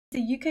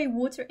the UK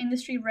water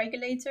industry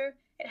regulator.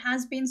 It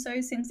has been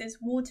so since its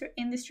Water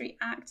Industry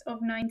Act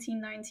of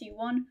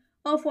 1991.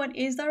 Ofwat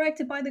is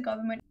directed by the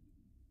government.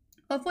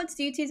 Ofwat's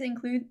duties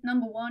include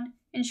number 1,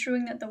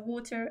 ensuring that the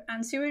water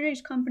and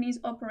sewerage companies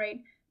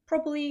operate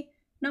properly.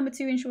 Number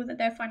 2, ensure that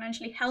they're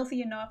financially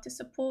healthy enough to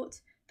support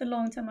the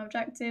long-term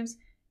objectives.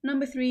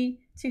 Number 3,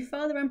 to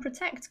further and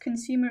protect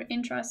consumer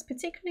interests,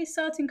 particularly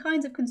certain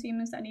kinds of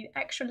consumers that need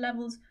extra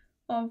levels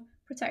of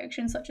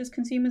protection, such as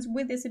consumers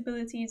with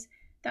disabilities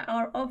that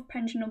are of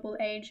pensionable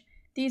age.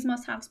 These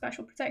must have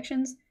special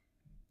protections.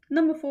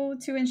 Number 4,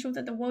 to ensure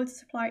that the water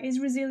supply is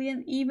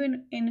resilient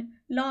even in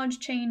large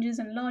changes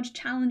and large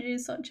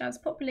challenges such as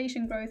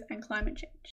population growth and climate change.